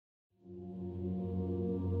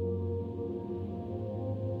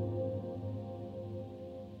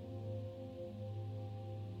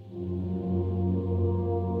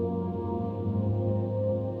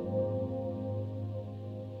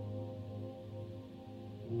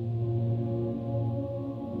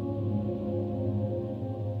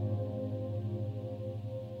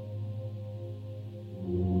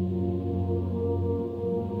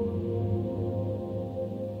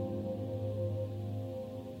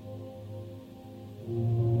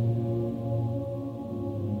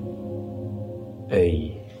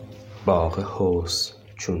ای باغ حسن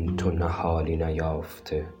چون تو نهالی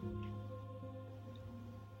نیافته،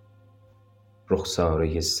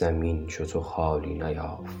 رخساره زمین چو تو خالی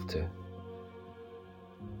نیافته.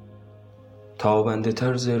 تابنده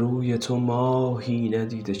تر ز روی تو ماهی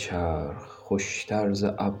ندیده چرخ، خوشتر ز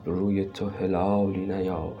ابروی تو هلالی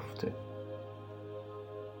نیافته.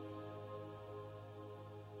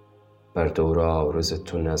 بر دور عارض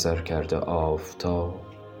تو نظر کرده آفتاب،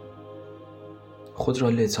 خود را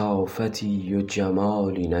لطافتی و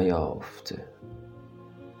جمالی نیافته.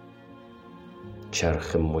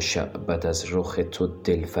 چرخ مشعبد از رخ تو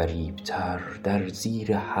دل فریب تر، در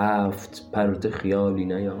زیر 7 پرده خیالی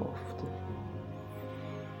نیافته.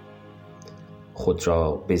 خود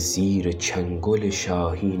را به زیر چنگل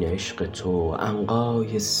شاهین عشق تو،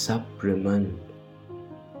 عنقای صبر من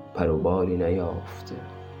پر و بالی نیافته.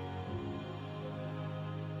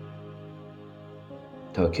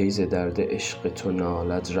 تا کی ز درد عشق تو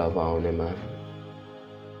نالد روان من،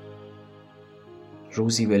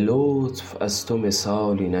 روزی به لطف از تو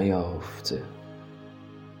مثالی نیافته.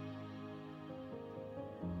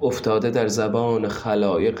 افتاده در زبان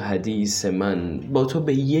خلایق حدیث من، با تو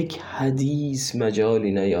به یک حدیث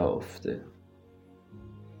مجالی نیافته.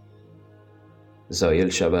 زایل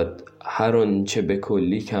شود هر آنچه به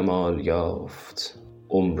کلی کمال یافت،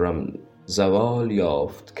 عمرم زوال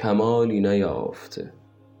یافت کمالی نیافته.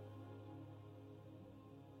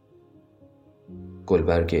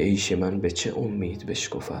 گلبرگ عیش من به چه امید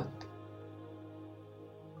بشکفد،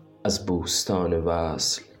 از بوستان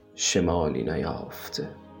وصل شمالی نیافته.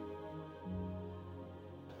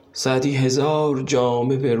 سعدی 1000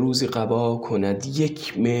 جامه به روزی قبا کند،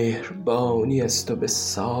 یک مهربانی از تو به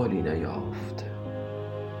سالی نیافته.